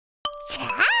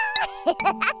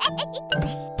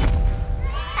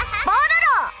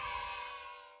Pororo!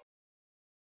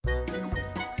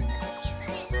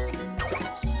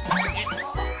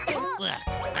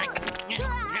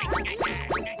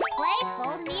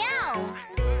 Playful meow.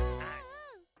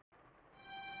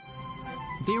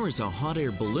 There is a hot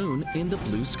air balloon in the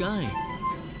blue sky.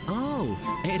 Oh,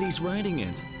 Eddy's riding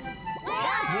it.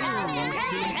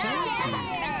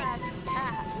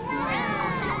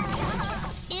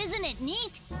 Isn't it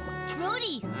neat?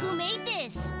 Roddie, who made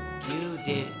this? You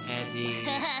did, Eddy.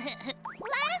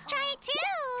 Let us try it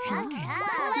too.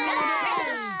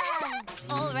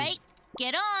 All right,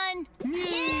 get on.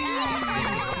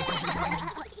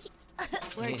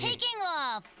 We're taking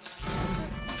off.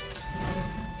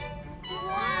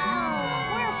 Wow,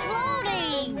 we're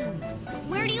floating.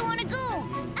 Where do you want to go?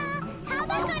 How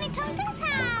about going to Tong's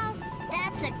house?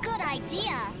 That's a good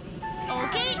idea.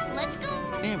 Okay, let's go.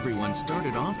 Everyone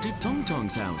started off to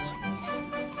Tong's house.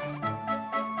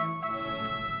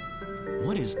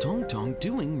 What is Tong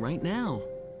doing right now?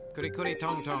 Kuri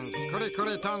Tong Tong, Kuri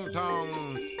Tong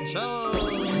Tong, change!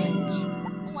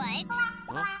 What?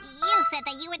 Huh? You said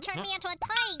that you would turn me into a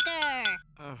tiger.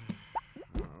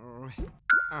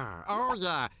 Oh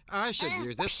yeah, I should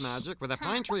use this magic with a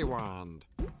pine tree wand.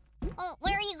 Oh,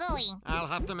 where are you going? I'll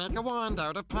have to make a wand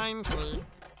out of pine tree.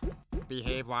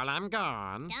 Behave while I'm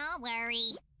gone. Don't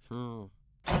worry. Hmm.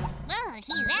 Oh,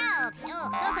 he's out.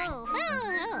 No!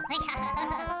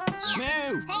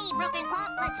 Hey, broken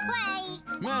clock, let's play.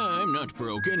 I'm not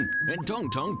broken, and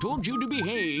Tong told you to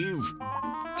behave.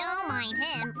 Don't mind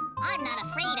him. I'm not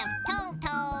afraid of Tong.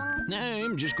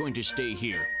 I'm just going to stay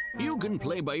here. You can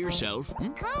play by yourself.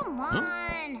 Hmm? Come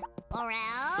on. Or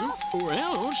else Or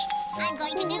else? I'm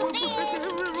going to do this.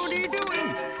 What are you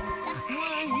doing?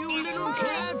 Why, you little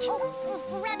cat!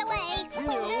 Oh, run away.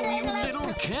 No, you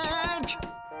little cat!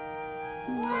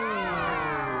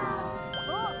 Wow.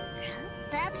 Oh,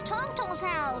 that's Tong's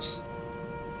house.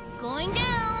 Going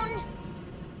down.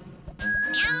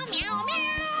 Meow, meow,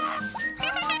 meow.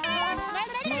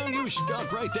 Now you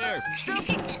stop right there! Stop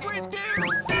right there!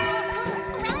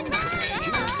 Run back.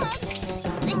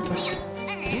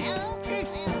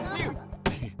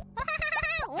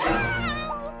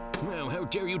 Well, how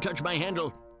dare you touch my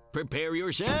handle? Prepare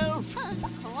yourself!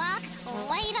 Clock,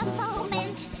 wait a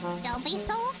moment. Don't be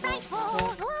so frightful.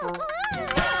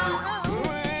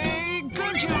 I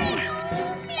got you!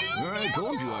 I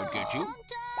told you I'd get you.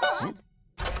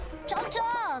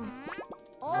 Tong!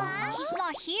 Oh, he's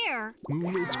not here.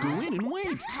 Let's go in and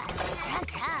wait.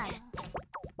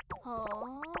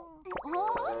 Oh,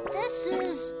 this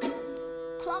is...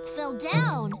 Clock fell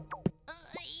down.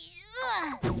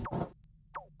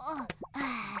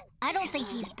 I don't think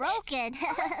he's broken.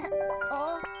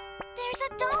 Oh, there's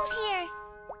a doll here.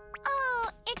 Oh,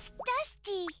 it's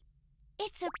Dusty.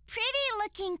 It's a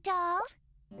pretty-looking doll.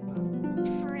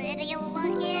 Pretty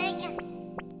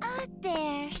looking? Oh,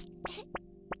 there.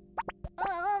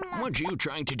 What are you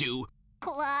trying to do?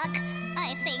 Clock,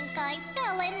 I think I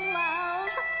fell in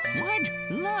love. What?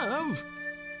 Love?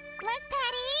 Look,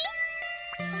 Patty.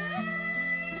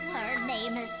 Her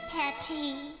name is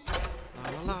Patty.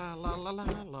 La la la la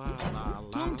la la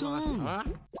la. Tong. Huh?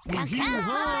 You're here,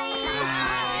 huh?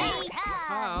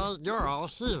 Hi, you're all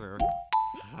here.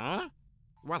 Huh?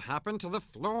 What happened to the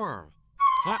floor?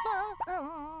 Huh?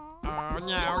 Oh,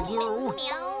 now you.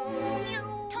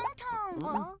 Meow.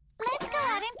 Tong. Let's go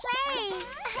out and play.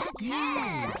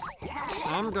 Yes.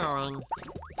 I'm going.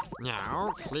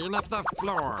 Now, clean up the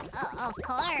floor. Of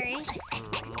course.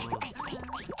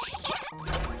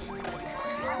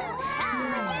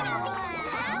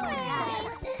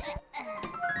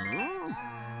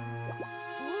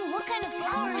 Ooh, what kind of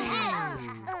flower is this?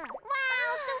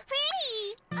 Wow, so pretty.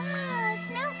 Oh,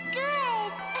 smells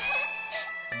good.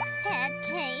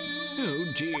 Patty. Oh,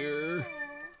 dear.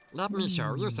 Let me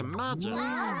show you some magic.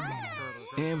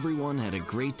 Everyone had a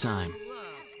great time.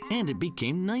 And it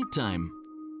became nighttime.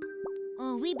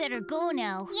 Oh, we better go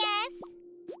now. Yes.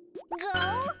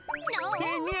 Go? No.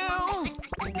 No!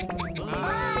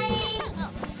 Bye.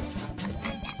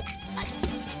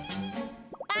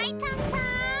 Bye, Tong.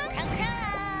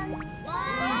 Bye.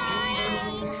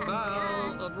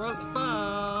 Bye. It was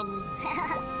fun.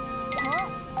 Oh,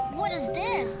 what is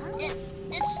this?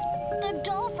 It's the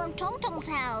doll from Tong's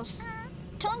house.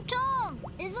 Tong,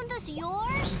 isn't this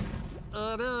yours?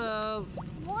 It is.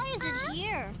 Why is it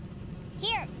here?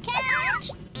 Here,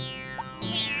 catch!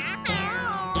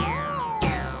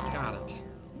 Got it.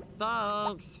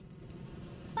 Thanks.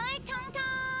 Bye, Tong.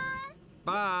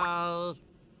 Bye.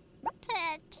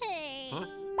 Patty. Huh?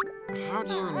 How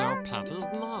do you know Patty's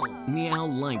name? Meow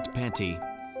liked Patty.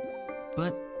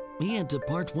 But he had to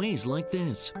part ways like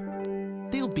this.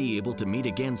 They'll be able to meet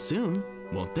again soon,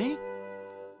 won't they?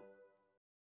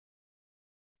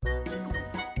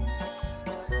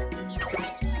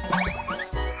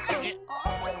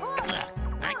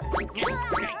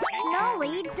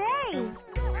 Snowy day.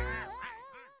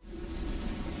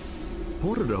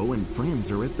 Pororo and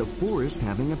friends are at the forest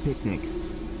having a picnic.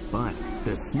 But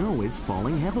the snow is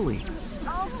falling heavily.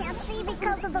 Oh, can't see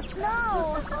because of the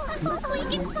snow. We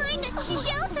can find a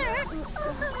shelter.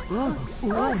 Oh,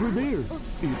 over there.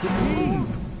 It's a cave.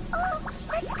 Oh,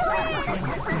 let's go in.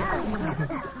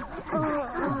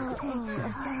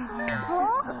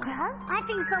 Oh, I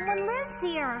think someone lives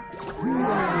here.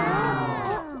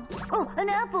 Oh, an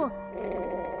apple.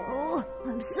 Oh,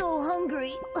 I'm so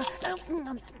hungry.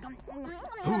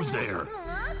 Who's there?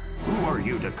 Who are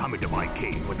you to come into my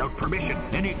cave without permission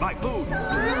and eat my food?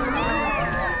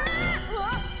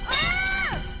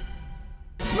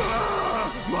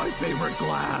 My favorite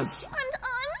glass.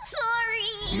 I'm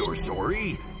sorry. You're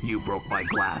sorry? You broke my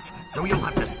glass, so you'll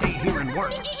have to stay here and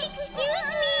work. Excuse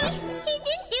me. He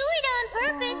didn't do it on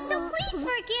purpose, so please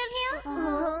forgive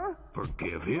him.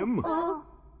 Forgive him?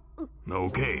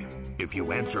 Okay, if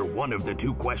you answer one of the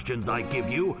two questions I give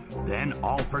you, then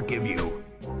I'll forgive you.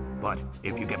 But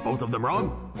if you get both of them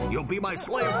wrong, you'll be my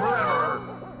slave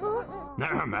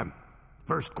forever.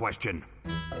 First question.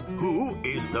 Who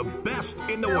is the best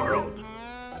in the world?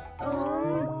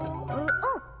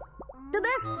 The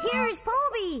best here is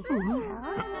Poby.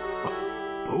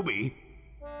 Poby?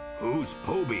 Who's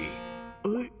Poby?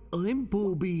 I'm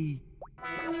Poby.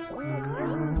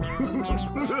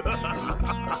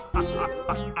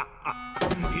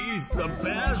 He's the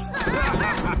best?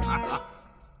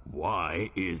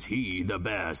 Why is he the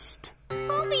best?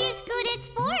 Poby is good at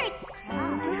sports.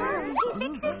 He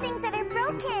fixes things that are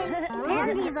broken.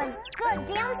 And he's a good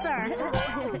dancer.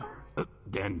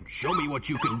 Then show me what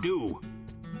you can do.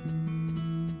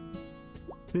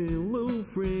 Hello,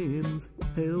 friends.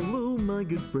 Hello, my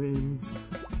good friends.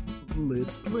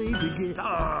 Let's play together.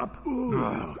 Stop!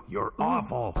 Ugh, you're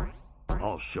awful.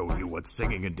 I'll show you what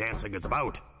singing and dancing is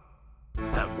about.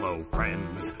 Hello,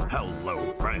 friends.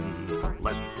 Hello, friends.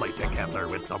 Let's play together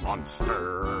with the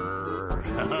monster.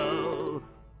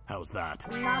 How's that?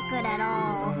 Not good at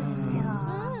all.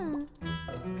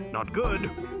 Not good?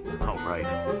 All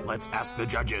right, let's ask the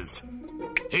judges.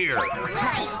 Here.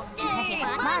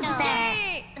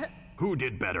 Monster! Who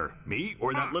did better, me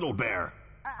or that little bear?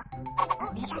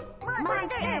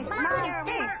 Monsters!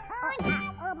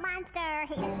 Monster!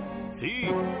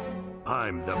 See?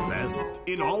 I'm the best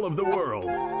in all of the world.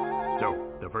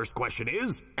 So, the first question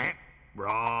is...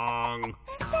 wrong.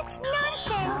 Such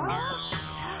nonsense!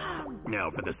 Now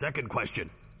for the second question.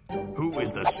 Who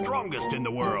is the strongest in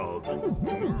the world?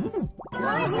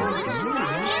 I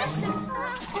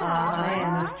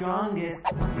am the strongest.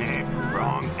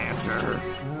 Wrong answer.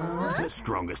 The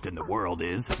strongest in the world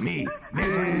is me.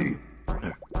 Me!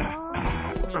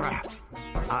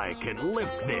 I can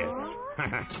lift this.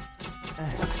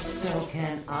 So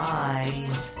can I.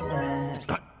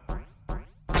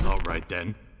 All right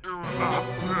then.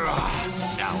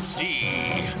 Now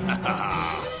see.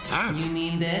 You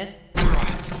mean this?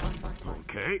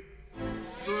 Okay.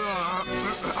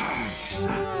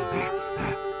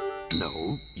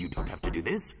 No, you don't have to do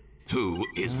this. Who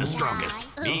is the strongest,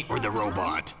 me or the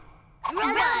robot?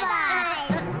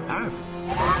 Huh?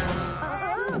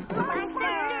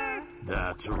 Monster!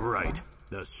 That's right.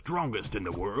 The strongest in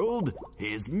the world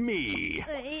is me.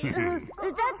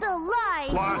 That's a lie!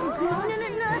 What?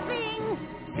 Nothing!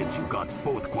 Since you got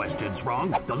both questions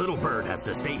wrong, the little bird has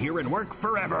to stay here and work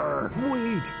forever.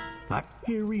 Wait.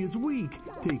 Harry is weak.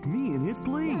 Take me in his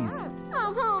place.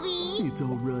 Oh, Poby! It's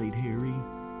all right, Harry.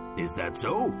 Is that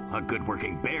so? A good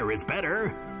working bear is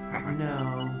better.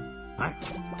 No. Huh?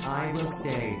 I will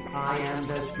stay. I am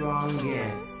the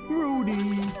strongest.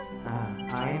 Roddie.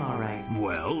 I'm alright.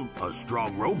 Well, a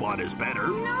strong robot is better.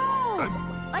 No!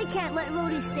 I can't let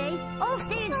Roddie stay. I'll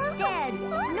stay instead.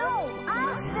 No,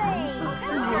 I'll stay.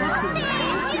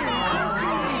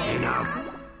 Enough.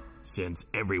 Since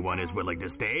everyone is willing to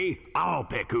stay, I'll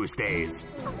pick who stays.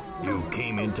 You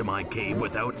came into my cave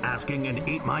without asking and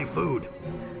ate my food.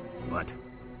 But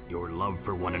your love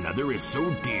for one another is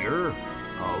so dear,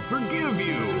 I'll forgive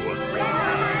you.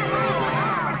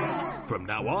 From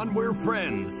now on, we're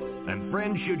friends, and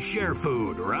friends should share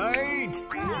food, right?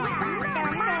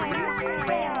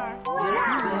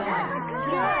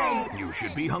 You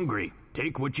should be hungry.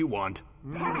 Take what you want.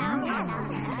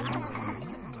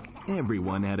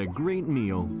 Everyone had a great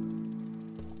meal.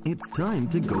 It's time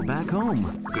to go back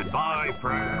home. Goodbye,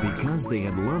 friend. Because they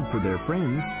had love for their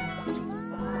friends,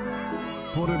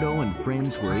 Pororo and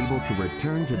friends were able to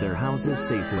return to their houses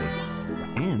safely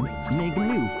and make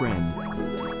new friends.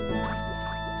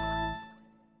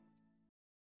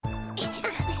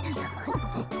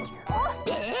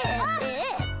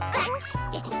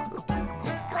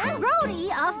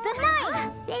 Roddie of the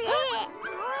night!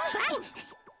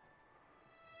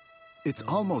 It's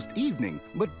almost evening,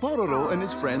 but Pororo and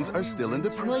his friends are still in the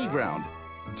playground.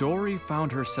 Dory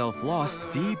found herself lost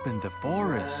deep in the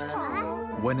forest.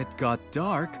 When it got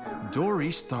dark,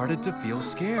 Dory started to feel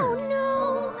scared.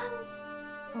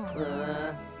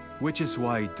 Oh Which is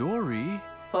why Dory...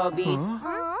 Poby,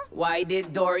 no! why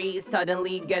did Dory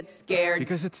suddenly get scared?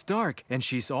 Because it's dark and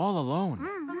she's all alone.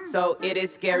 So it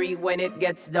is scary when it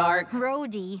gets dark.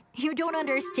 Roddie, you don't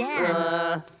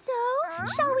understand. So,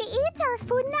 shall we eat our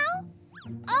food now?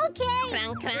 Okay!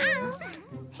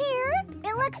 Here,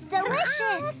 it looks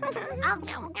delicious!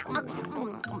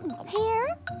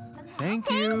 Here? Thank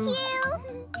Thank you. you!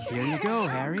 Here you go,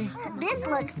 Harry. This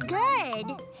looks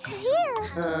good! Here!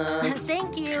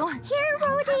 Thank you. Here,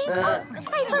 Roddie!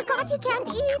 I forgot you can't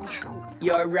eat!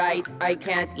 You're right, I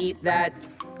can't eat that.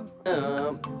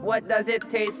 What does it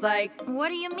taste like? What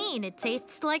do you mean? It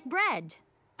tastes like bread.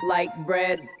 Like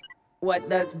bread. What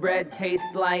does bread taste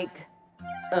like?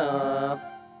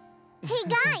 Hey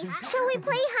guys, shall we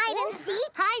play hide and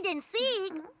seek? Hide and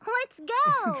seek? Let's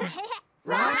go!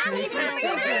 Rock, paper,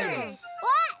 scissors!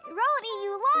 What? Roddie,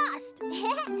 you lost!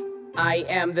 I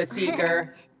am the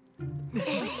seeker.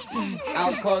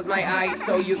 I'll close my eyes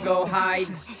so you go hide.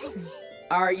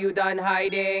 Are you done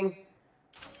hiding?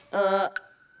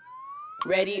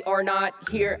 Ready or not,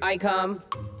 here I come.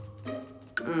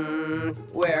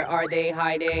 Where are they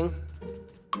hiding?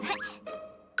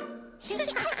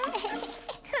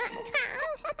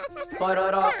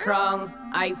 Pororo and Crong,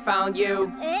 I found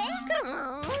you.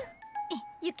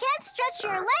 You can't stretch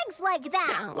your legs like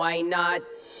that! Why not?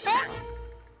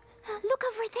 Look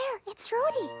over there, it's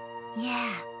Roddie.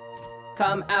 Yeah.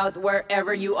 Come out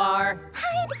wherever you are.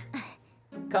 Hide!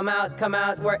 Come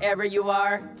out wherever you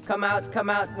are. Come out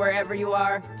wherever you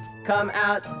are. Come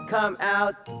out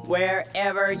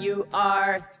wherever you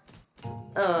are.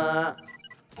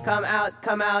 Come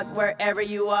out wherever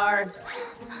you are.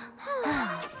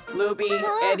 Loopy,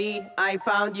 Eddy, I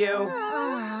found you.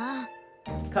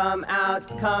 Come out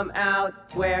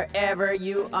wherever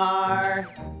you are.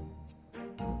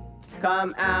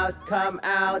 Come out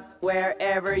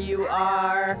wherever you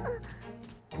are.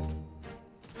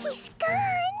 He's gone!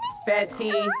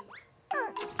 Betty,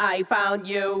 I found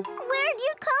you. Where'd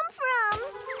you come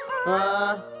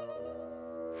from?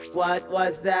 What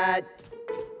was that?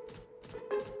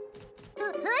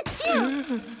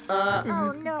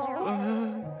 Oh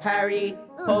no. Harry,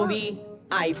 Poby,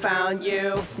 I found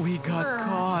you. We got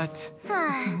caught.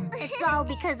 It's all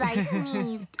because I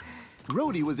sneezed.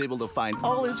 Roddie was able to find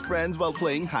all his friends while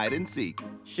playing hide and seek.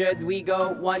 Should we go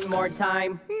one more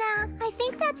time? Nah, I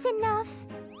think that's enough.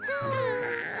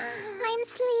 I'm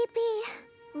sleepy.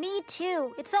 Me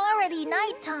too. It's already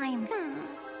nighttime.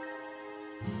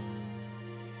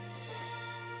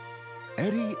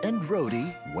 Eddy and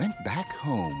Roddie went back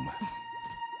home.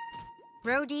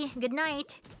 Roddie, good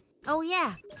night. Oh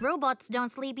yeah, robots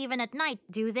don't sleep even at night,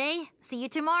 do they? See you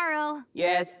tomorrow.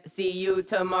 Yes, see you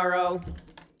tomorrow.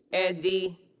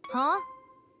 Eddy, Huh?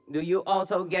 do you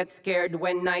also get scared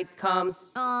when night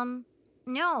comes?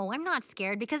 No, I'm not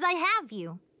scared because I have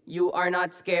you. You are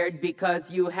not scared because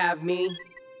you have me.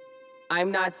 I'm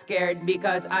not scared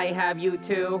because I have you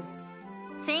too.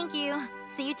 Thank you.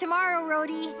 See you tomorrow,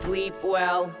 Roddie. Sleep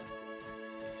well.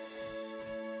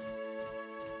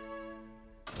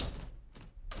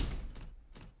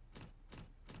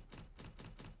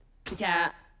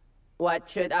 Yeah. What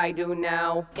should I do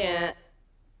now?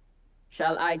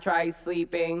 Shall I try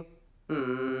sleeping?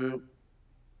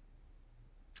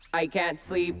 I can't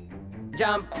sleep.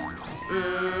 Jump.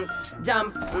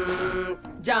 Jump.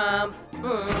 Jump.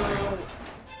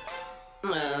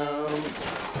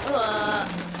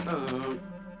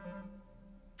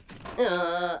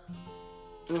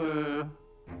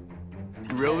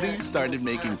 Roddie started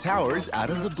making towers out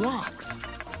of the blocks.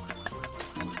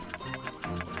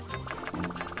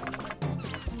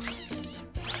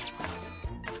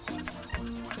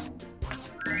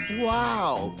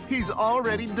 Wow, he's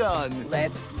already done.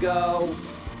 Let's go.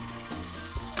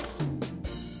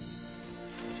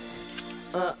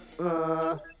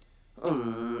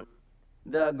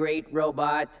 The great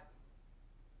robot.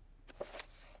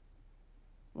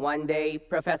 One day,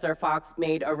 Professor Fox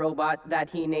made a robot that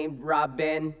he named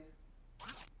Robin.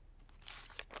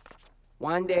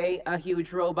 One day, a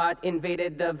huge robot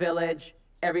invaded the village.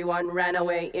 Everyone ran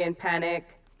away in panic.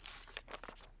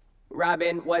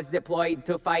 Robin was deployed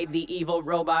to fight the evil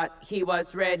robot. He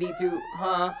was ready to,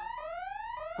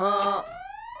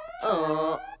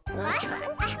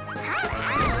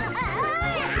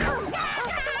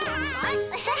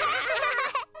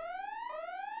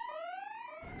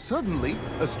 Suddenly,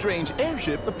 a strange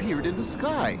airship appeared in the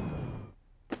sky.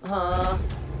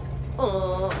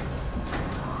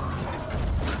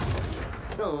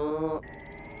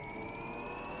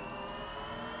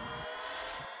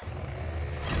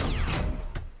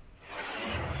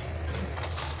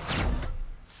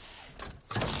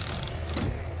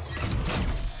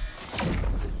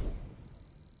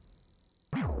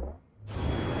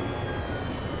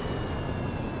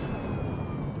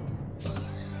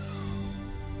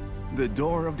 The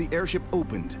door of the airship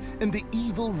opened, and the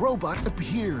evil robot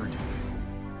appeared.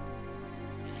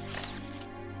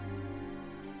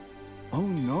 Oh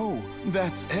no,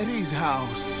 that's Eddy's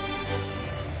house.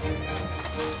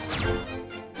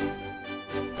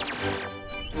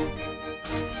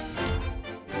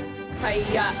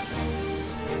 Hiya!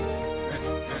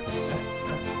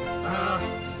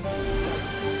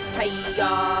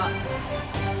 Hiya!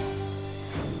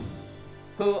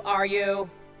 Who are you?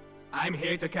 I'm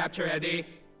here to capture Eddy.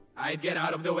 I'd get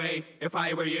out of the way if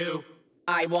I were you.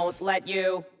 I won't let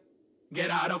you.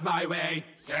 Get out of my way.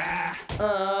 Yeah.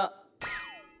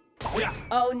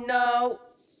 Oh no!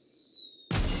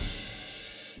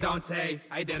 Don't say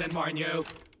I didn't warn you.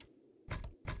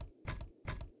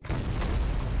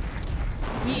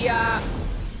 Yeah,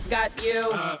 got you.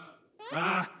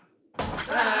 Yeah.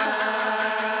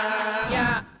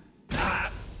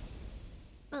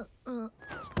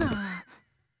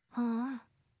 Huh?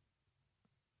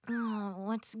 Oh,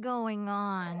 what's going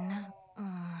on?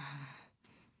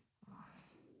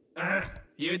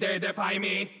 You dare defy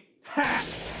me? Ha!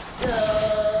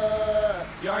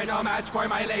 You're no match for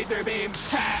my laser beam.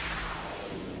 Ha!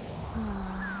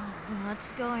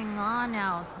 What's going on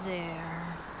out there?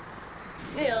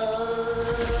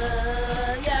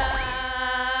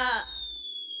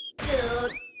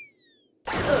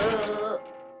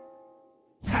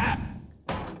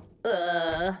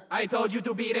 I told you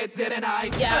to beat it, didn't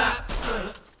I? Yeah.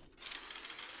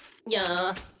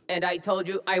 Yeah. And I told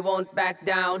you I won't back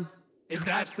down. Is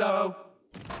that so?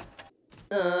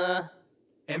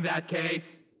 In that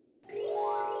case.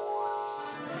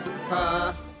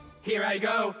 Here I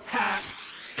go. Ha!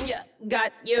 Yeah,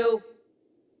 got you.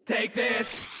 Take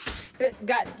this.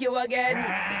 Got you again.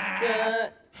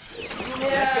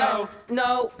 Let go.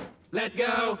 No. Let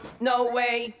go. No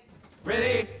way.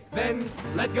 Really? Then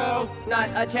let go. Not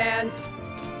a chance.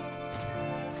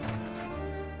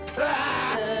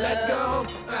 Let go.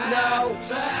 No.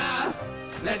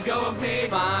 Let go of me.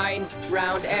 Fine.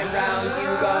 Round and round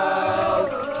you go.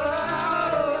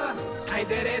 I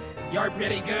did it. You're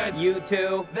pretty good. You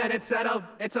too. Then it's settled.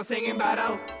 It's a singing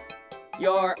battle.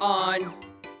 You're on.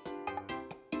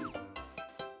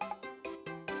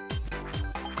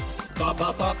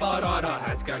 Roddie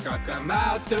has come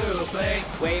out to play.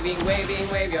 Waving, waving,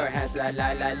 wave your hands, la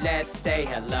la la, let's say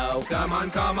hello. Come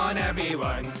on,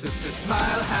 everyone,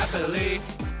 smile happily.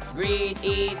 Greet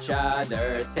each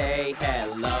other, say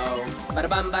hello.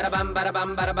 Ba-da-bum, ba-da-bum,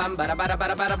 ba-da-bum, ba-da-bum,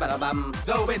 ba-da-ba-da-ba-da-ba-da-ba-da-bum.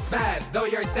 Though it's bad, though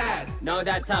you're sad. Know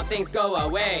that tough things go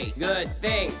away. Good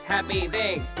things, happy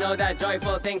things. Know that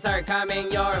joyful things are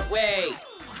coming your way.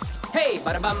 Hey,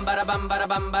 ba-da-bum, ba-da-bum,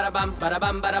 ba-da-bum, ba-da-bum,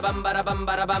 ba-da-bum, ba-da-bum, ba-da-bum,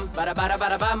 ba-da-bum,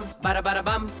 ba-da-ba-da-ba-da-bum,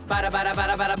 ba-da-ba-da-bum,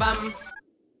 ba-da-ba-da-ba-da-ba-da-bum.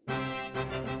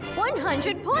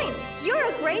 100 points! You're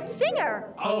a great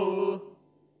singer! Oh,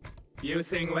 you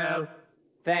sing well.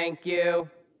 Thank you.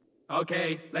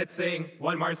 Okay, let's sing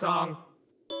one more song.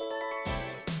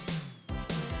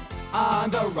 On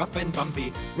the rough and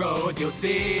bumpy road you'll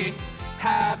see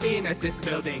happiness is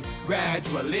building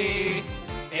gradually.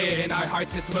 In our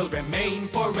hearts it will remain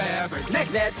forever.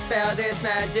 Next! Let's spell this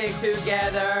magic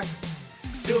together.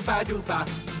 Super-dupa,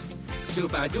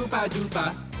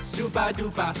 super-dupa-dupa,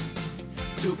 super-dupa,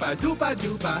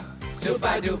 super-dupa-dupa,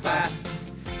 super-dupa,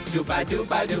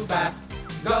 super-dupa-dupa.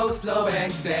 Go slow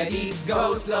and steady,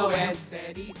 go slow and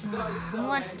steady.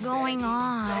 What's going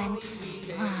on?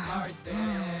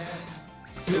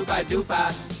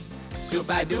 Super-dupa,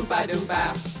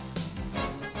 super-dupa-dupa.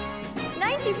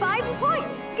 95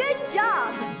 points! Good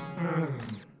job!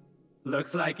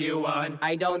 Looks like you won.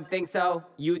 I don't think so.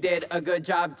 You did a good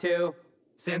job too.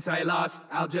 Since I lost,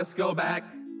 I'll just go back.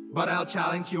 But I'll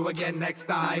challenge you again next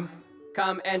time.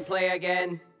 Come and play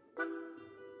again.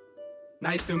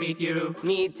 Nice to meet you.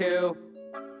 Me too.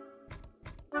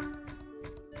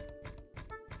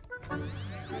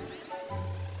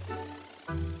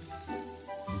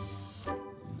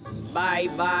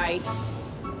 Bye-bye.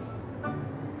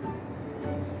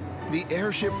 the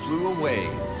airship flew away.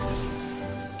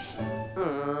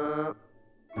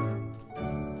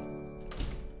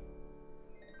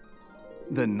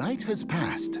 The night has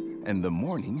passed, and the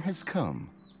morning has come.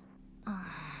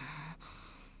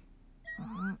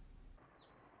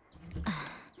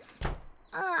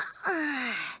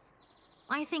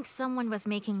 I think someone was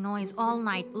making noise all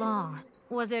night long.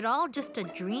 Was it all just a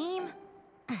dream?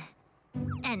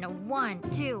 And a 1,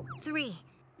 2, 3.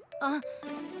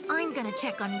 I'm gonna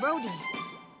check on Roddie.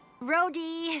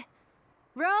 Roddie!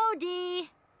 Roddie!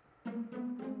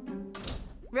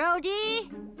 Roddie?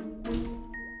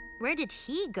 Where did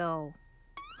he go?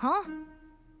 Huh?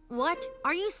 What?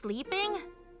 Are you sleeping?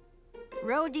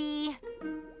 Roddie?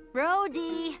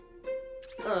 Roddie?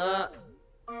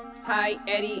 Hi,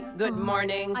 Eddy. Good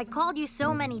morning. I called you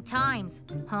so many times.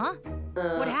 Huh?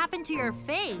 What happened to your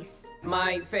face?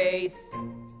 My face.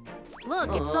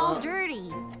 Look, it's all dirty.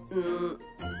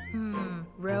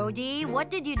 Roddie, what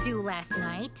did you do last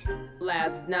night?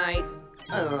 Last night?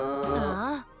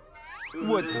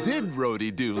 What did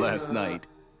Roddie do last night?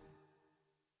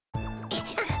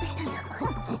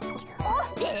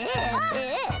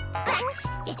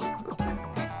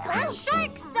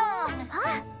 Shark song!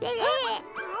 Huh?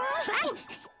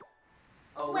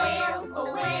 A whale, a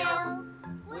whale.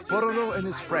 Pororo and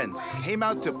his friends came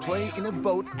out to play in a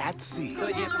boat at sea.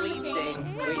 Could you please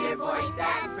sing with your voice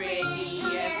that's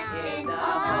prettiest in the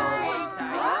whole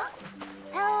entire...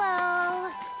 Hello.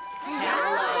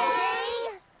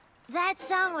 Hello. That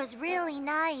song was really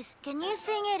nice. Can you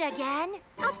sing it again?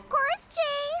 Of course,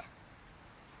 Jay.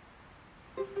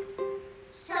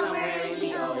 Somewhere in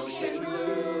the ocean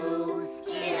blue,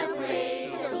 in a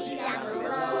place so deep down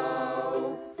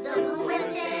below, the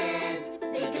bluest and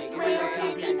biggest whale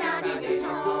can be found in his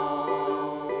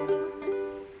home.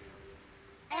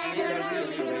 And the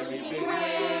really, really big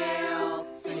whale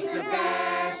sings the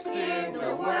best in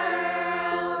the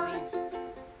world.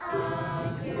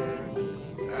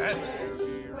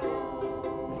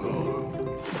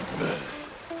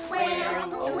 Whale,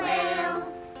 oh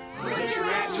whale, would you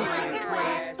grant my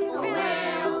request, oh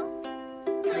whale?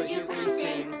 Could you please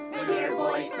sing with your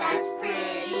voice that's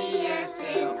prettiest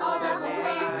in all the whole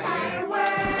entire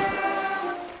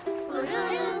world?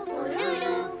 Boo-doo-doo,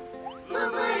 boo-doo-doo,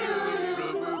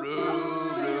 boo-boo-doo-doo,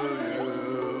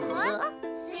 boo-boo-doo-doo. Huh?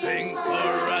 Sing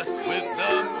for us with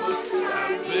the most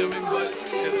living voice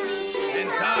in the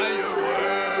entire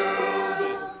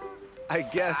world. I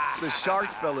guess the shark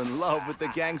fell in love with the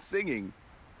gang singing.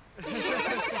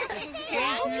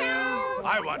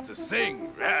 I want to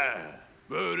sing.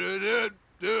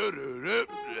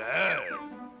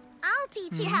 I'll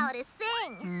teach you how to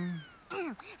sing.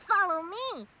 Follow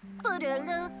me.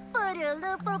 Boo-doo-doo,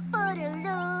 boo-doo-doo,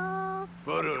 boo-doo-doo.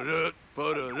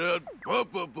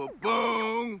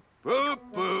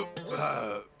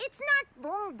 It's not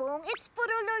boom boom, it's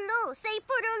purululu. Say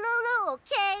purululu,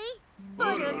 okay?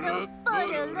 Purulu,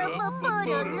 purulu,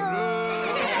 purulu.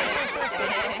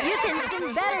 You can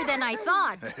sing better than I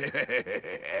thought.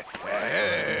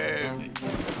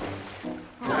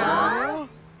 Huh?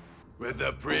 With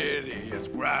the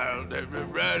prettiest ground and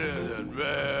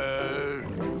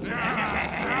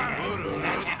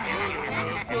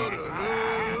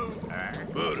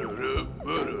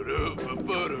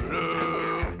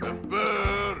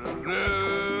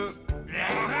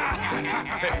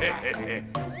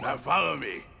now follow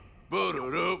me. Oh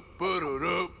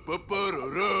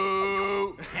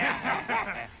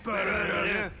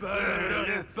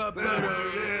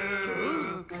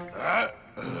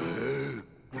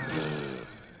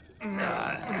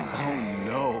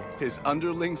no, his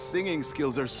underling singing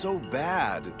skills are so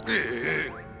bad.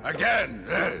 Again.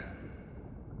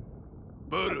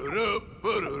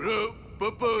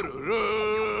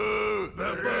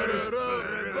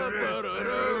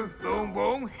 Boom,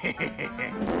 boom.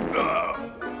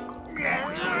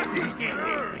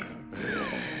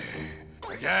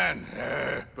 Again.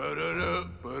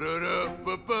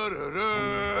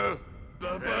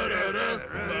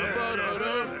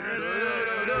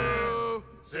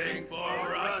 Sing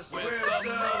for us with the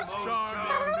most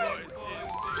charming voice.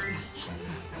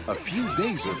 A few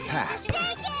days have passed.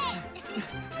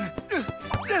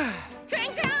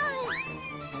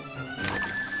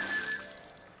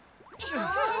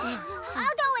 Crong, crong.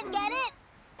 I'll go and get it.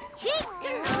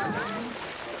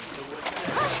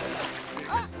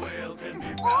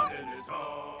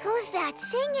 Who's that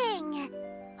singing?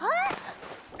 Huh?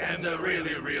 And the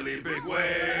really, really big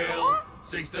whale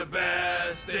sings the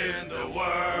best in the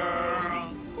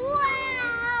world.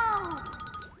 Wow!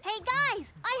 Hey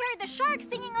guys, I heard the shark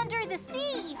singing under the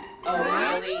sea. Oh,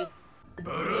 really?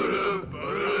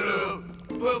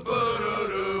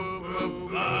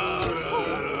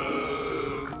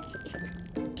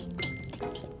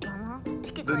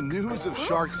 echoes of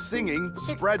sharks singing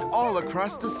spread all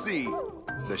across the sea.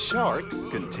 The sharks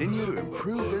continue to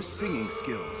improve their singing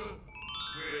skills.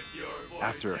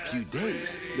 After a few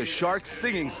days, the sharks'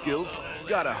 singing skills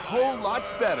got a whole lot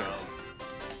better.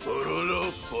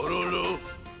 Pororo, pororo,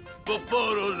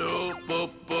 pororo,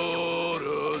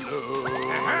 pororo.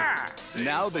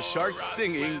 Now the sharks'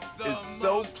 singing is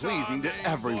so pleasing to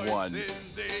everyone.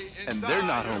 And they're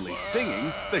not only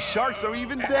singing, the sharks are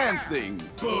even dancing.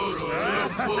 Pororo,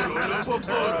 pororo,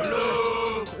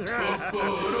 pororo,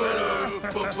 pororo,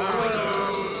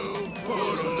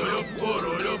 pororo,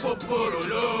 pororo,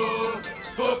 pororo,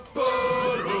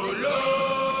 pororo.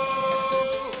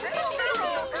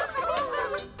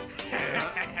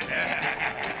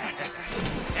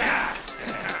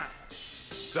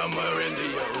 Somewhere in the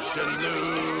ocean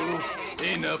blue,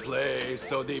 in a place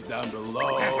so deep down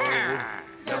below,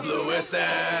 the bluest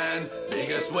and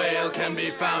biggest whale can be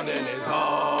found in his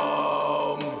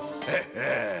home.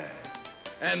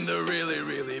 And the really,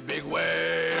 really big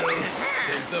whale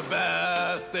sings the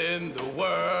best in the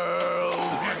world.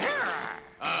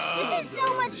 This is so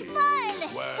much fun!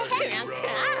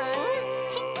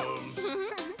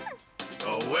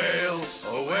 Oh whale,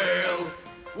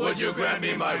 would you grant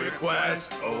me my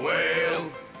request? Oh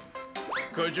whale,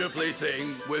 could you please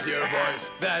sing with your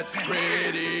voice that's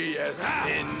prettiest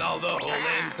in all the whole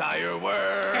entire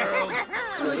world?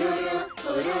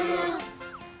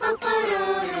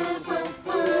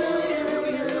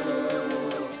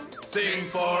 Sing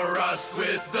for us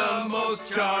with the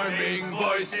most charming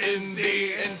voice in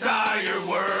the entire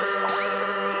world.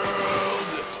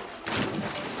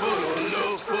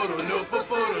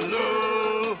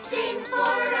 Sing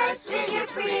for us with your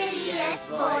prettiest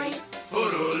voice.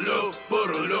 Porolo,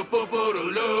 porolo,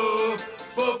 porolo,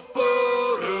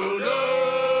 porolo.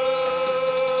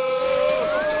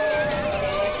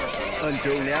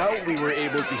 Until now, we were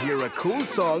able to hear a cool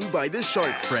song by the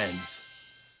Shark Friends.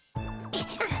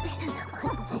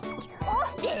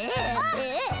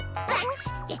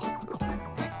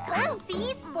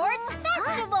 Sea Sports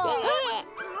Festival!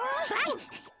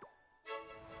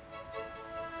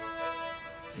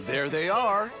 There they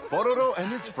are, Pororo and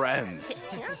his friends.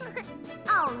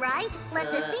 All right,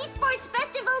 let the Sea Sports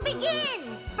Festival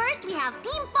begin! First, we have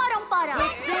Team Porong Porong.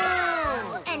 Let's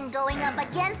go! And going up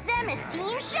against them is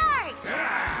Team Shark.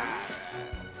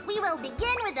 We will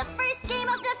begin with the first game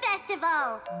of the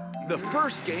festival. The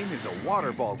first game is a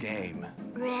water ball game.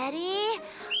 Ready?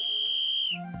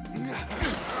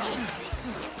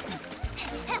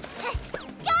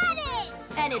 Got it!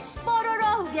 And it's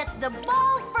Pororo who gets the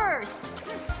ball first.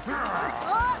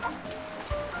 Oh.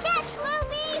 Catch,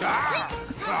 Loopy!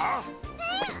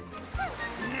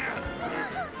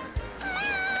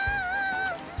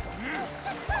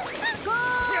 Goal!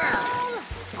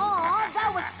 Aw,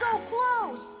 that was so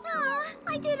close.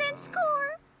 I didn't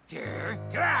score.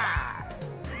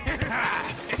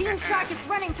 Team Shark is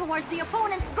running towards the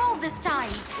opponent's goal this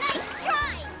time. Nice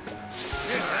try!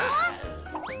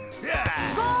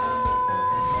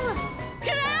 Goal!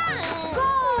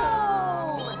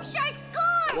 Goal! Team Shark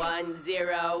scores!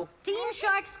 1-0. Team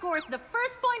Shark scores the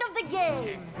first point of the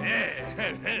game.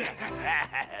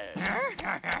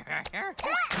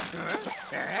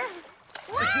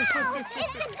 Wow!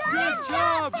 It's a good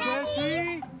job,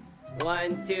 Petty!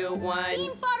 1, 2, 1.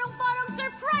 Team Porong Porong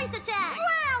surprise attack!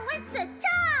 Wow, it's a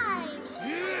tie!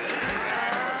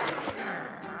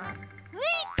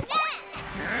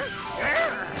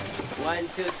 1,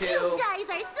 2, 2. You guys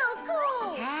are so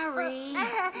cool! Harry!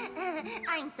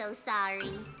 I'm so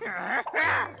sorry.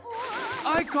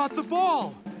 I got the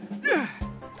ball!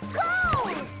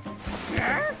 Go!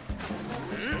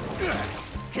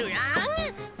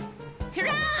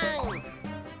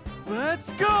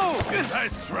 Let's go!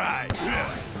 Nice try.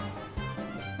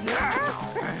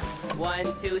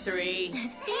 1, 2, 3.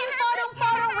 Team Porong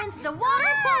Porong wins the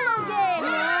water polo game!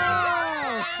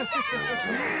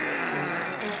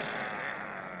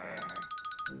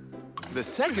 The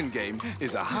second game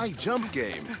is a high jump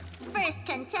game. First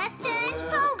contestant,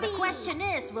 Poby. The question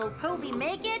is, will Poby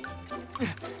make it?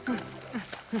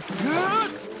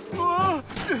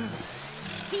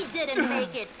 He didn't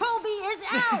make it. Poby is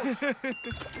out!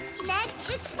 Next,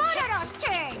 it's Pororo's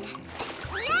turn.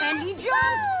 And he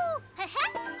jumps!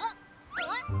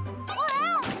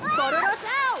 Pororo's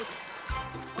out!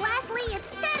 Lastly,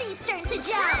 it's Petty's turn to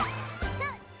jump.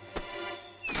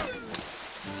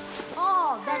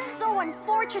 Oh, that's so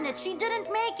unfortunate. She didn't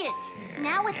make it.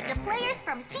 Now it's the players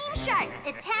from Team Shark.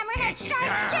 It's Hammerhead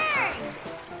Shark's turn.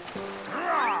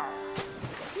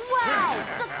 Wow!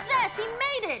 Success! He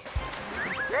made it!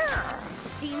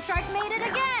 Team Shark made it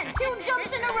again! 2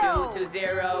 jumps in a row! 2 to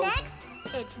 0. Next,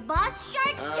 It's Boss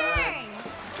Shark's turn!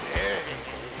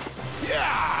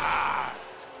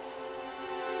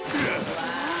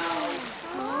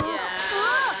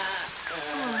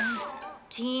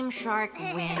 Team Shark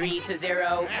wins.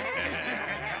 3-0.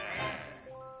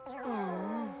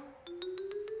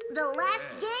 The last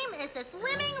game is a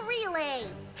swimming relay.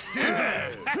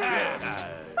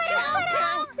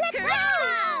 Let's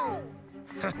go!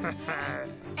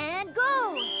 And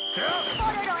go!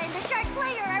 Pororo and the shark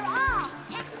player are off.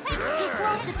 It's too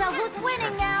close to tell who's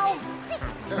winning now.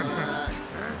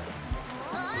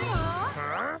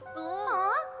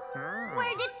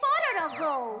 Where did Pororo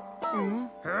go? I'm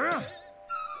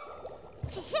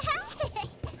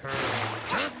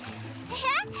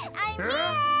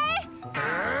here!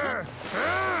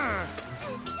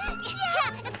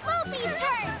 It's Loopy's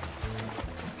turn!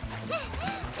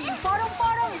 Porong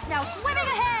Porong is now swimming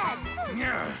ahead.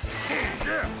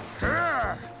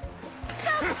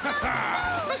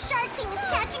 The shark team is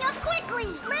catching up quickly!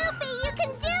 Loopy, you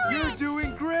can do it! You're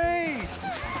doing great!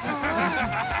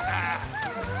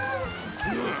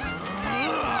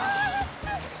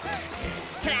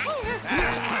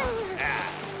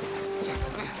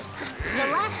 The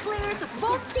last players of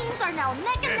both teams are now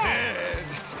neck and neck.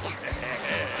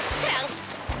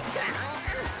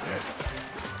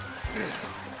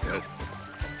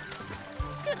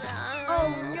 Oh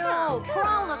no,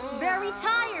 Crong looks very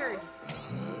tired.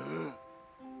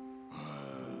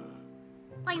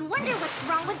 I wonder what's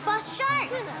wrong with Boss Shark.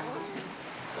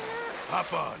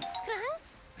 Hop on.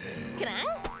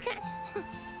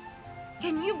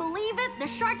 Can you believe it? The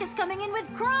shark is coming in with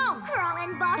Crong. Crong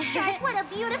and Boss Shark, what a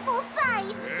beautiful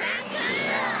sight!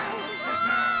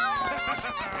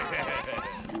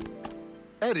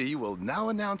 Eddy will now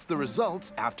announce the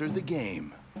results after the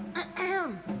game.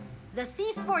 The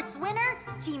Sea Sports winner,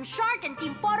 Team Shark and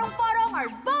Team Porong Porong are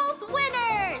both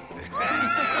winners!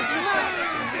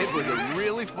 It was a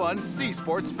really fun Sea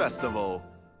Sports Festival.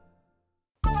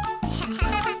 Loopy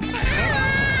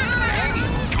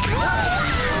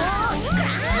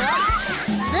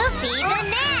the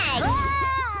nag!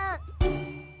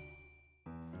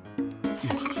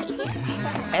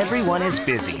 Everyone is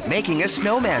busy making a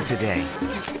snowman today.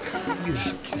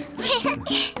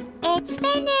 It's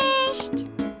finished!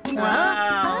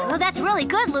 Oh, that's really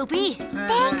good, Loopy.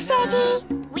 Thanks, Eddy.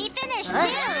 We finished too.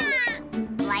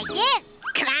 Like it?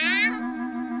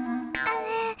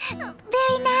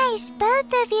 Very nice.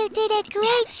 Both of you did a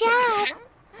great job.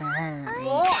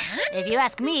 If you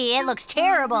ask me, it looks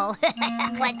terrible.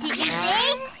 What did you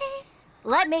say?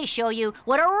 Let me show you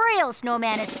what a real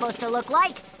snowman is supposed to look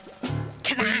like.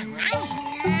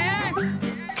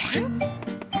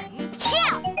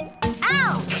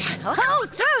 Ow! Who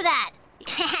threw that?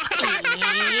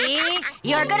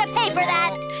 You're gonna pay for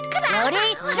that.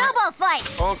 Roddie, snowball fight.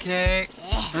 Okay.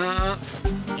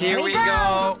 Here we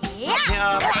go.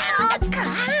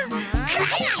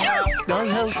 I'll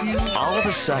help you. All of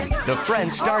a sudden, the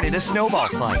friends started a snowball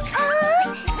fight.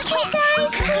 You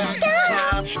guys, please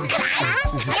stop!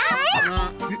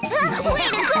 Way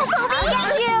to go, Poby!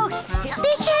 Got you!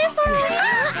 Be careful!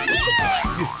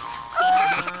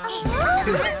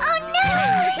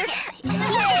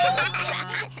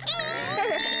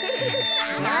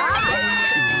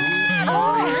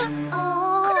 Oh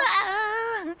no!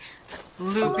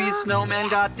 Loopy's snowman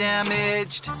got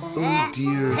damaged. Oh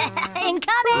dear.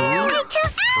 Incoming!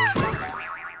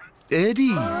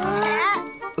 Eddy.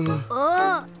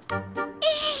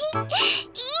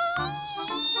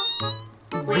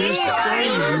 We're sorry,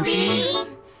 Loopy.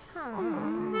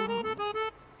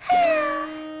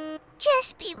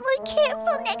 Just be more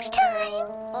careful next time.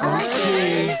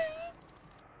 Okay.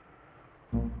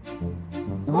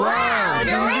 Wow,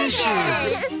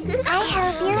 delicious! I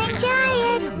hope you enjoy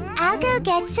it. I'll go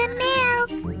get some milk.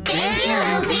 Thank you,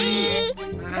 Loopy.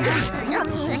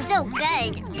 It's so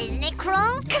good, isn't it,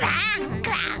 Crong?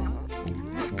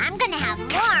 I'm gonna have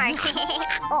more.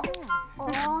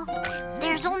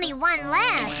 There's only one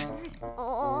left.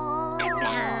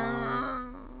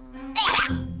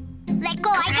 Let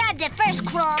go, I grabbed it first,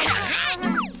 Crong.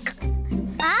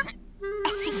 Huh?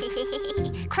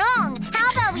 Crong,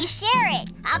 how about we share it?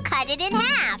 I'll cut it in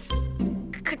half.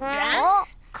 Oh,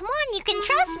 come on, you can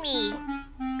trust me.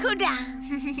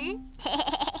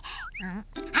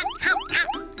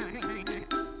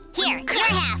 Here, your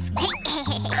half.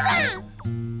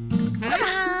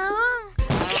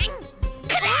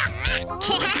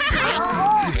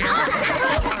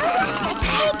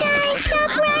 Hey guys,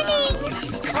 stop running!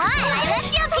 Why? I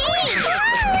left your piece!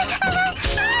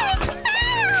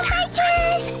 My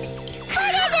dress!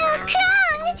 Pororo,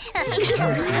 Crong!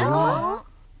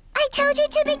 I told you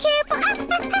to be careful!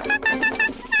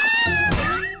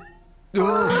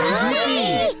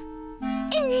 Loopy!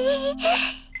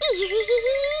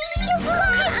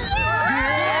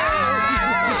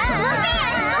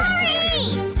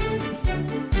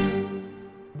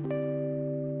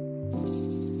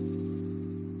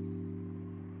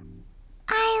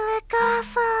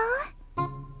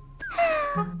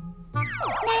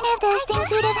 None of those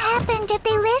things would have happened if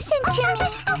they listened to me.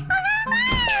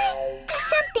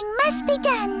 Something must be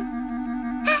done.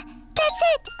 That's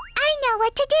it! I know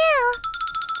what to do!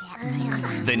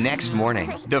 The next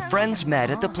morning, the friends met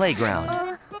at the playground.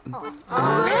 Loopy!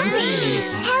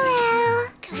 Hello!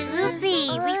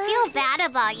 Loopy, we feel bad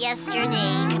about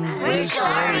yesterday. We're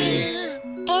sorry.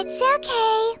 It's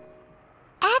okay.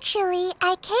 Actually,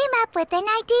 I came up with an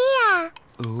idea.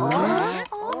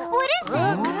 What is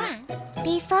it?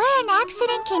 Before an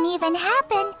accident can even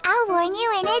happen, I'll warn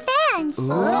you in advance.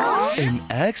 An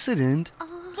accident?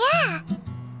 Yeah.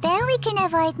 Then we can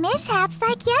avoid mishaps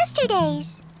like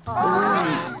yesterday's.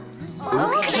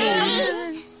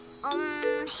 Okay.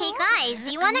 Hey guys,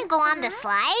 do you want to go on the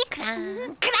slide?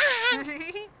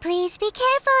 Please be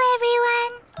careful,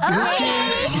 everyone.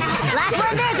 Okay. Last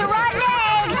one, there's a rotten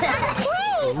egg!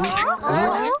 Wait!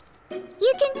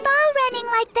 You can fall running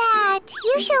like that.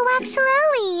 You should walk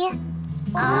slowly.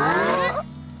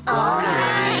 All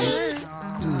right.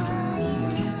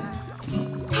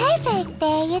 Perfect.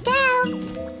 There you go.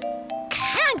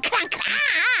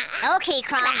 Okay,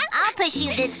 Crong, I'll push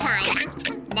you this time.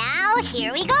 Now,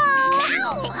 here we go.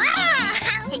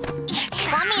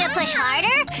 Want me to push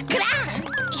harder?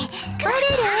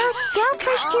 Pororo, don't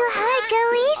push too hard.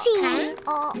 Go easy.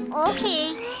 Okay.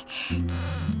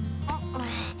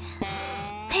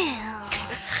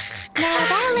 Now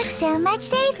that looks so much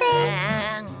safer.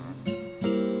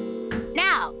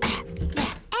 Now.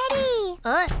 Eddie.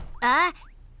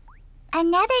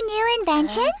 Another new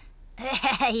invention?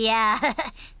 Yeah.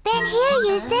 Then here,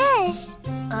 use this.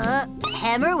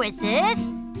 Hammer with this?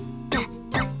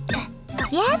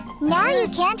 Yep, now you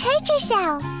can't hurt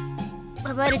yourself.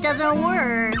 But it doesn't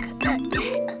work.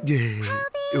 Yeah.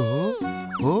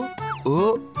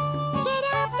 Get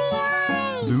out the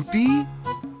ice. Loopy?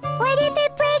 What if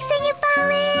it breaks and you fall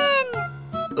in?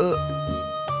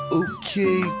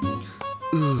 Okay.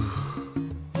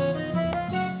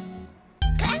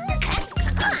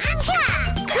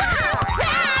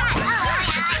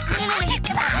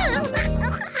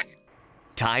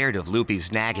 Tired of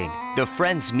Loopy's nagging, the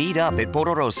friends meet up at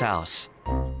Pororo's house.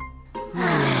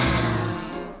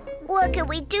 What can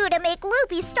we do to make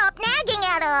Loopy stop nagging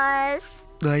at us?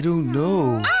 I don't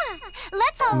know.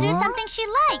 Let's all do something she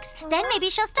likes. Then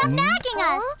maybe she'll stop nagging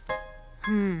us.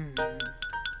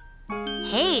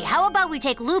 Hey, how about we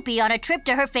take Loopy on a trip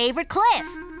to her favorite cliff?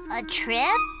 A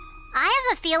trip? I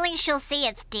have a feeling she'll say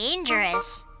it's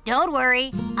dangerous. Don't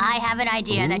worry. I have an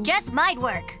idea that just might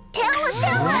work. Tell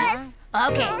us!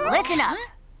 Okay, listen up.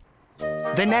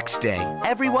 The next day,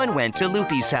 everyone went to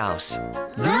Loopy's house.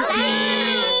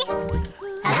 Loopy!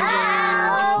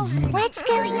 Hello! What's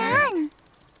going on?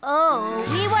 Oh,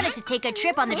 we wanted to take a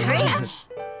trip on the train.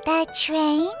 The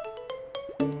train?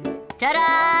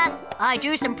 Ta-da! I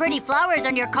drew some pretty flowers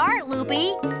on your cart,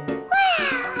 Loopy. Wow,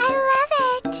 I love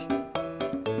it.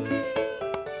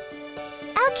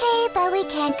 Okay, but we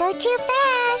can't go too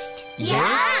fast.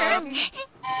 Yeah!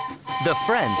 The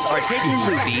friends are taking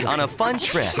Loopy on a fun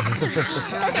trip.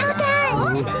 Hold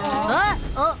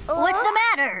on. What's the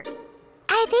matter?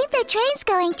 I think the train's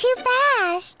going too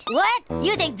fast. What?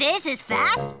 You think this is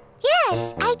fast?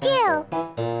 Yes, I do.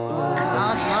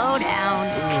 Oh, slow down.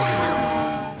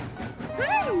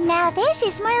 Now this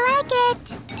is more like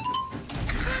it.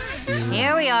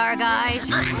 Here we are, guys.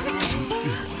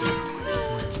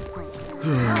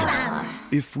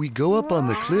 If we go up on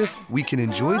the cliff, we can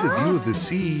enjoy the view of the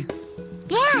sea.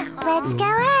 Yeah, let's go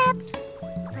up.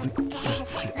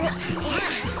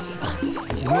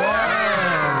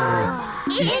 Wow!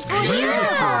 It's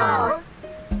beautiful!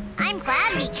 I'm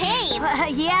glad we came.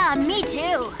 Yeah, me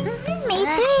too. Me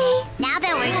three. Now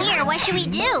that we're here, what should we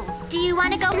do? Do you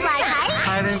want to go fly high?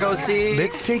 Hide and go see.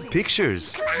 Let's take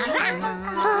pictures.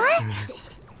 What?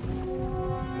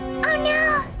 Oh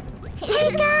no!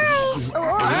 Hey guys!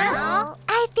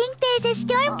 I think there's a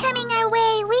storm coming our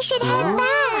way. We should head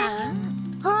back.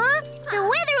 Huh? The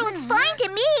weather looks fine to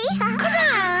me.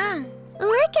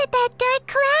 Look at that dark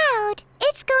cloud.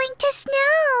 It's going to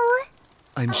snow.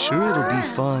 I'm sure it'll be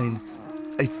fine.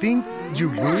 I think you're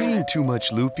worrying too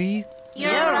much, Loopy.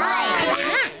 You're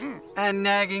right. And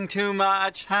nagging too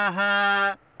much,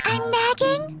 haha. I'm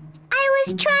nagging? I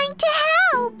was trying to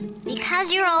help.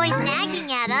 Because you're always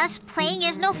nagging at us, playing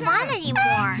is no fun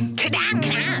anymore.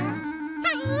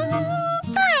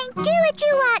 Fine, do what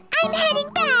you want. I'm heading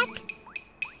back.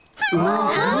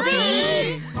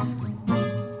 Loopy!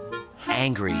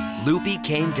 Angry, Loopy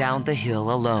came down the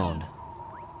hill alone.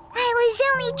 I was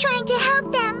only trying to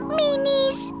help them,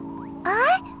 meanies.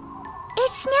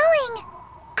 It's snowing.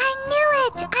 I knew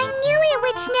it. I knew it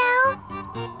would snow.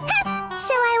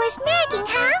 So I was nagging,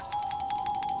 huh?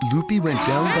 Loopy went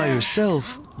down by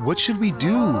herself. What should we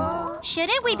do?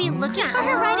 Shouldn't we be looking for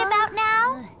her right about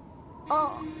now?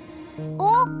 Oh,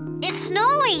 it's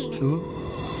snowing.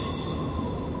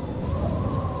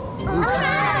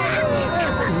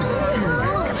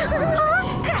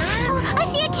 I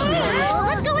see a cave.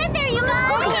 Let's go in there, you guys.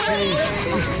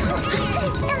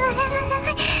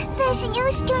 The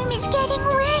snowstorm is getting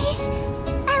worse.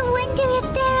 I wonder if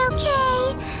they're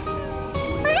okay.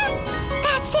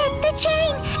 That's it, the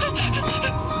train.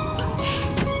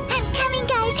 I'm coming,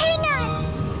 guys. Hang on.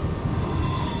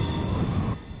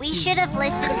 We should have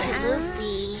listened to Loopy.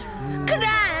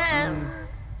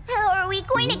 How are we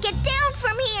going to get down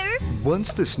from here?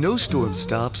 Once the snowstorm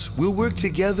stops, we'll work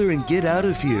together and get out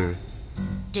of here.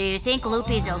 Do you think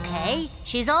Loopy's okay?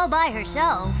 She's all by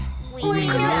herself. We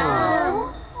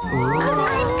know. I'm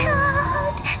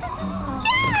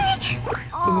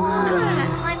cold.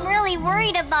 I'm really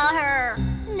worried about her.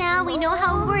 Now we know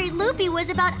how worried Loopy was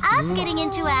about us getting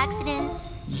into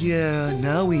accidents. Yeah,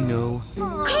 now we know.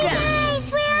 Hey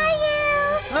guys, where are you?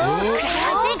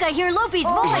 I think I hear Loopy's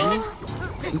voice.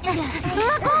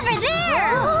 Look over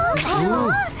there!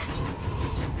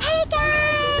 Hey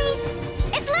guys!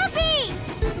 It's Loopy!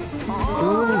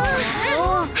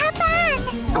 Hop on!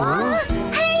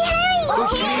 Hurry, hurry!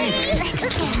 Okay.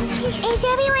 Is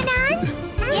everyone on?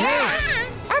 Yes!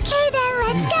 Okay then,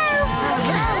 let's go!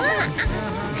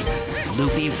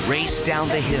 Loopy raced down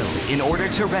the hill in order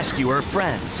to rescue her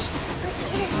friends.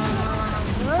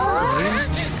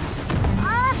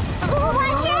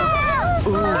 Watch out!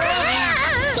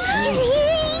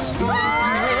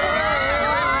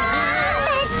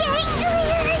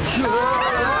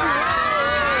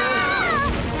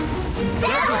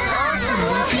 That was awesome,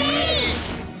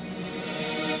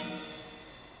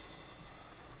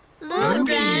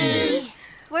 Loopy!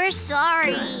 We're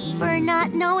sorry. For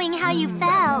not knowing how you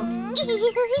felt.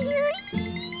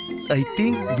 I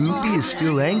think Loopy is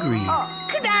still angry.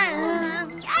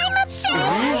 I'm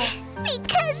upset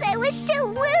because I was so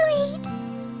worried.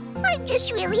 I'm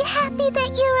just really happy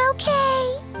that you're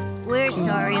okay. We're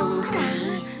sorry,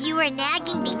 Loopy. You were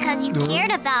nagging because you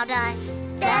cared about us.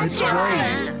 That's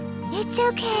right. It's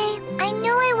okay. I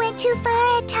know I went too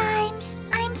far at times.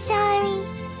 I'm sorry.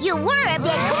 You were a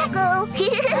bit cuckoo.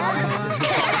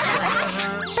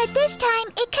 But this time,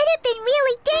 it could have been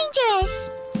really dangerous.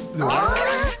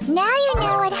 Now you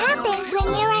know what happens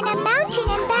when you're on a mountain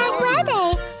in bad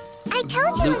weather. I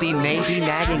told you. Loopy may be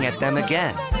nagging at them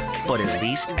again, but at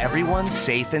least everyone's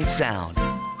safe and sound.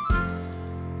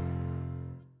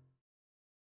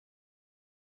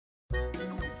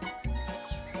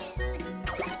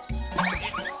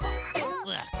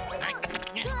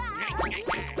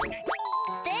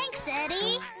 Thanks,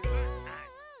 Eddy.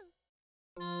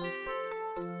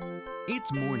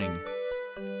 It's morning.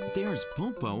 There's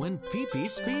Popo and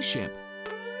Pee-Pee's spaceship.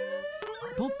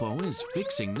 Popo is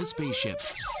fixing the spaceship.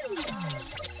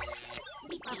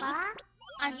 Papa,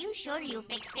 are you sure you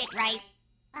fixed it right?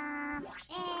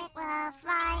 It will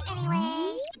fly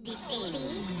anyways. Beep beep.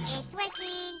 It's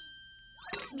working.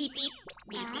 Beep beep.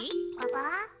 Beep beep.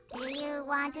 Papa, do you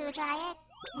want to try it?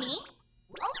 Me?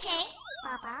 Okay.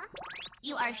 Papa,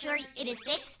 you are sure it is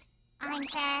fixed? I'm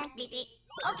sure. Beep beep.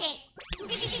 Okay. Beep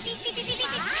beep beep beep beep beep beep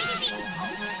beep beep beep.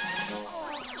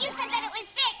 You said that it was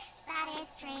fixed. That is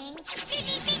strange. Beep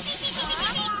beep beep beep beep beep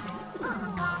beep beep.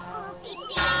 Beep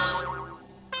beep.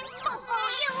 Popo,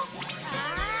 you.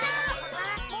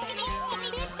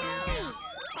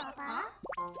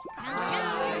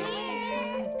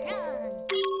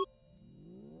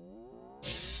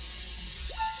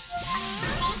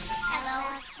 Hello,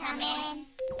 come in.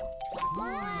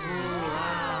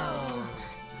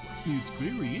 It's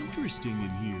very interesting in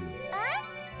here.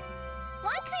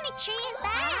 What kind of tree is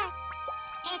that?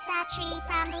 It's a tree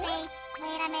from space.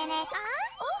 Wait a minute.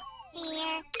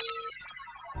 Here.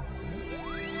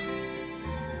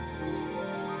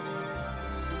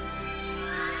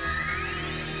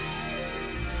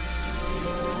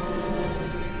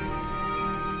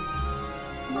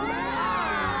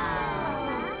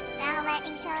 Now let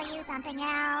me show you something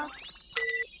else.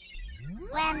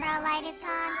 When the light is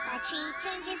gone, the tree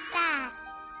changes back.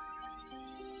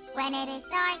 When it is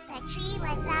dark, the tree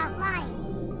lets out light.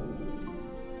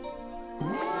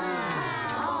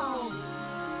 Wow!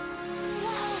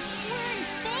 We're in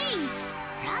space!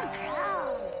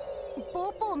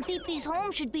 Popo and Pee Loopy's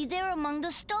home should be there among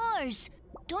the stars.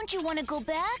 Don't you want to go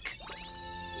back?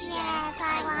 Yes,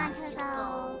 I want to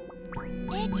go.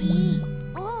 Eddy!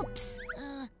 Oops!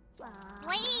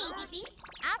 Wait!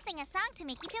 I'll sing a song to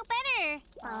make you feel better.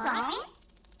 Song?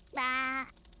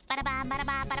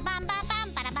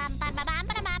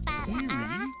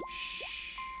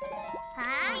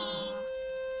 Huh?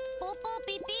 Popo,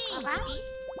 Pee-Pee.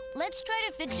 Let's try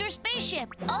to fix your spaceship.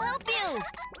 I'll help you.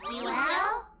 You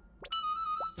will?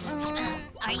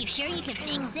 Are you sure you can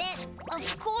fix it?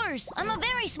 Of course. I'm a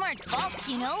very smart fox,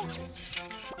 you know.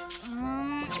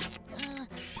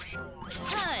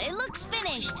 It looks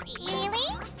finished. Really?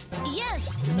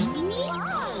 Yes.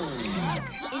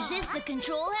 Is this the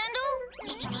control handle?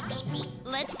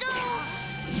 Let's go.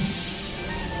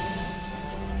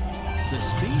 The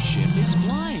spaceship is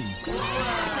flying.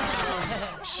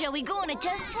 Shall we go on a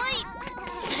test flight?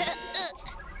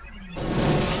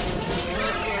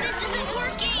 This isn't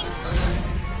working.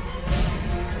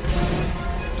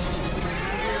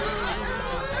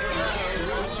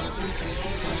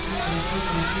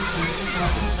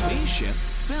 The spaceship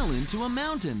fell into a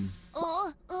mountain.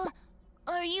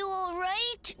 Are you all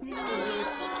right?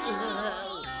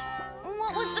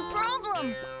 What was the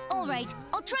problem? All right,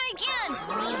 I'll try again.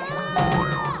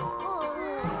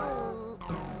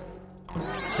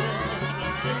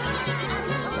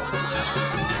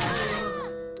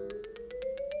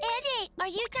 Eddy, are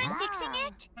you done fixing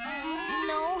it?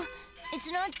 No, it's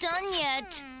not done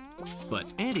yet.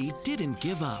 But Eddy didn't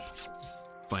give up.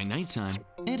 By nighttime,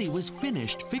 Eddy was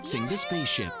finished fixing the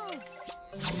spaceship.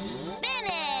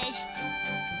 Finished!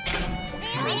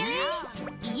 Really?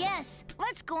 Yes,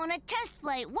 let's go on a test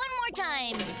flight one more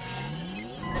time.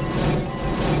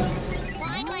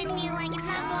 Why do I feel like it's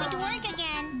not going to work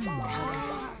again?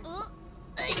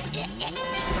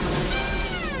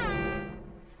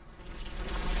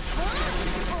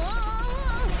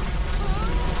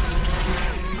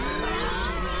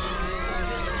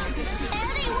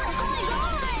 Eddy, what's going on?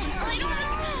 I don't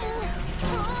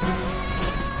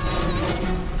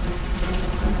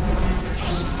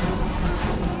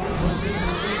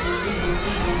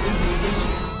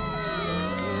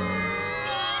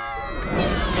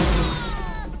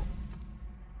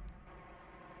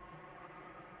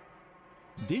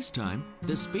This time,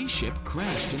 the spaceship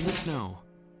crashed in the snow.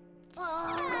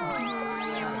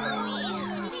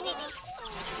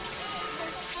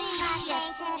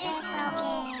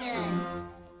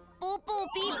 Popo,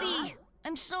 Pee-Pee,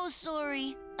 I'm so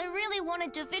sorry. I really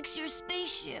wanted to fix your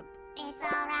spaceship. It's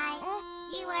all right.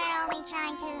 You were only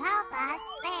trying to help us.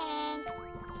 Thanks.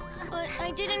 But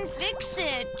I didn't fix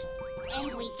it.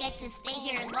 And we get to stay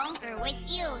here longer with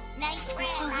you. Nice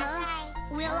friend, that's right.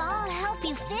 We'll all help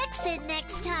you fix it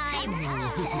next time.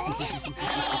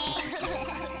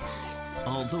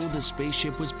 Although the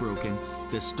spaceship was broken,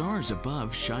 the stars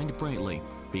above shined brightly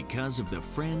because of the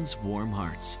friends' warm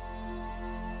hearts.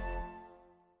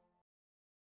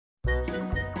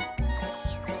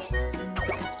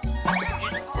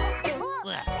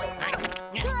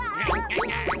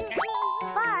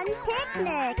 Fun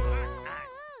picnic.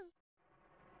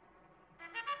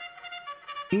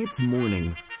 It's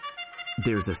morning.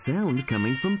 There's a sound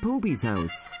coming from Poby's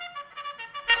house.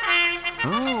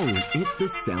 Oh, it's the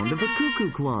sound of a cuckoo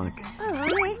clock.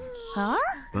 Huh?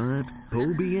 But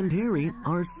Poby and Harry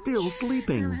are still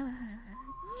sleeping.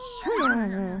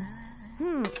 Huh?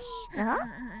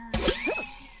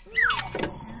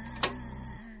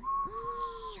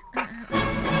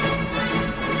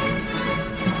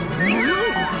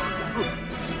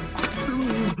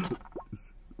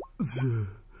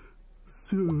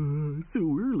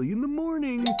 So early in the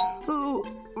morning. Oh,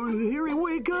 Harry,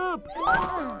 wake up!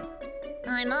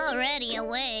 I'm already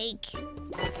awake.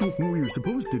 We're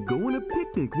supposed to go on a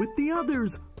picnic with the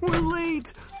others. We're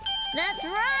late. That's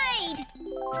right!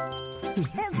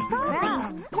 It's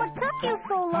Poby! What took you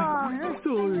so long?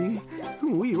 Sorry,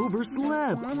 we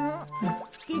overslept.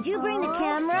 Did you bring the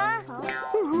camera?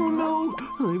 Oh no,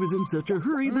 I was in such a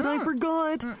hurry that I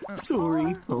forgot.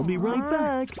 Sorry, I'll be right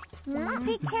back.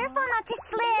 Be careful not to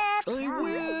slip. I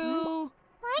will.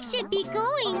 I should be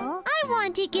going. I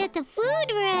want to get the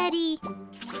food ready.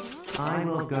 I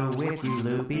will go with you,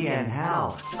 Loopy, and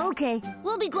help. Okay,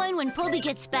 we'll be going when Poby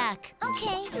gets back.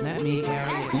 Okay. Let me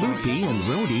carry it. Loopy and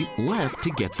Roddie left to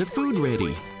get the food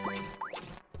ready.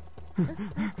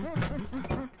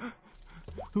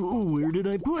 Oh, where did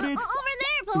I put it? Over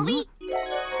there, Poby!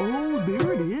 Oh,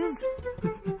 there it is.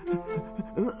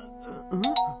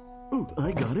 Oh,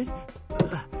 I got it.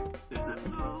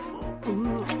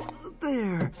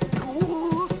 There.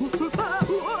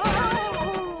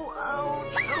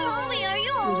 Poby, are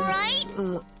you all right?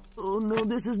 Oh no,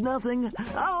 this is nothing.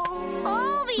 Oh!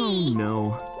 Poby! Oh,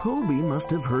 no. Poby must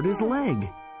have hurt his leg.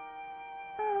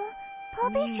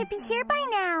 Poby should be here by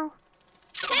now.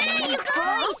 Hey, you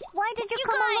guys! Why did you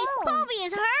come alone? alone? Poby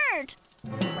is hurt.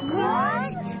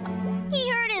 What? He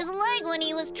hurt his leg when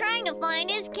he was trying to find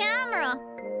his camera.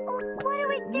 What do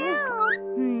we do?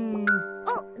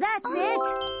 Oh, that's it.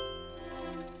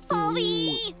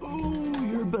 Poby! Oh,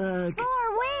 you're back. So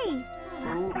are we.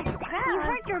 You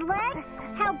hurt your leg?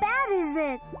 How bad is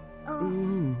it?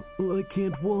 I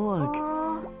can't walk.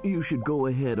 You should go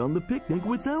ahead on the picnic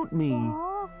without me.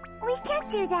 We can't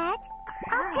do that.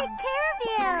 I'll take care of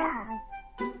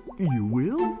you. You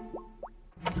will?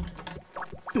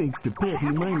 Thanks to Petty,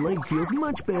 my leg feels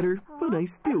much better, but I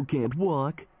still can't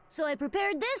walk. So I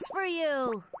prepared this for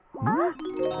you. Huh?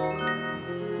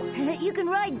 You can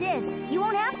ride this. You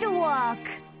won't have to walk.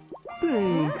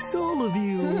 Thanks, all of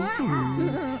you.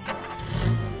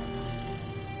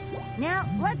 Now,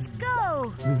 let's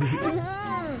go.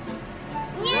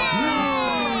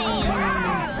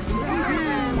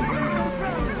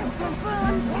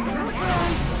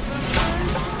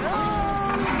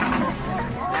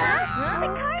 The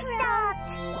car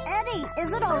stopped. Eddie,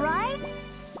 is it all right?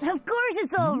 Of course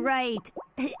it's all right.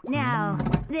 Now,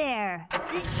 there.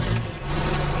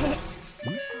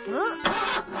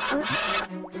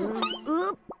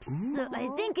 Oops, I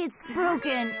think it's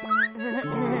broken.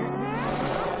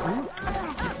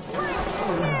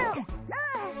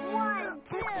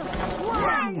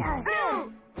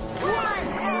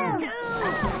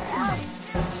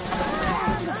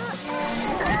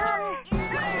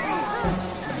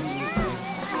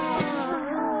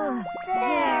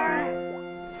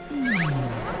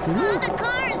 The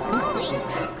car is moving.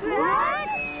 What?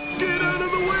 Get out of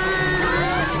the way!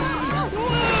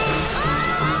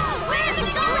 Where's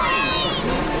it going?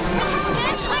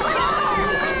 Catch the car!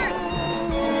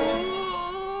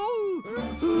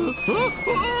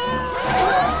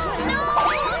 No,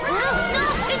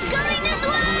 it's coming this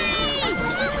way!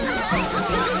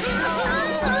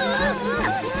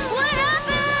 What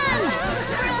happened?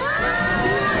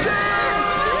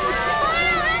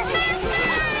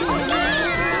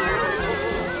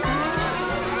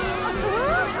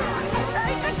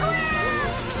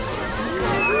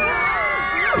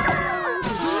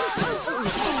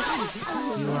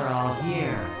 You are all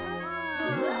here.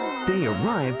 They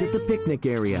arrived at the picnic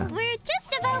area. We're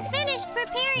just about finished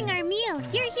preparing our meal.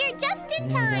 You're here just in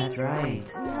time. That's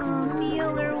right.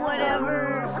 Meal or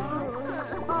whatever.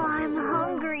 Oh, I'm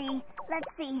hungry.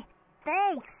 Let's see.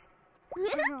 Thanks.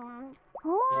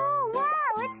 Oh,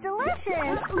 wow, it's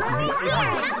delicious. Let me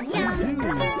have some.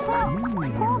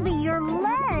 Poby, your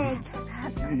leg.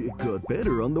 It got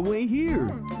better on the way here.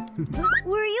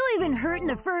 Were you even hurt in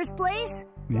the first place?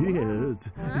 Yes,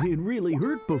 it really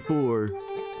hurt before.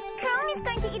 Crong is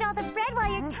going to eat all the bread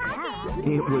while you're talking.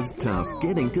 It was tough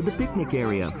getting to the picnic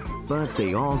area, but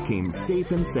they all came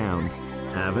safe and sound.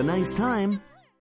 Have a nice time.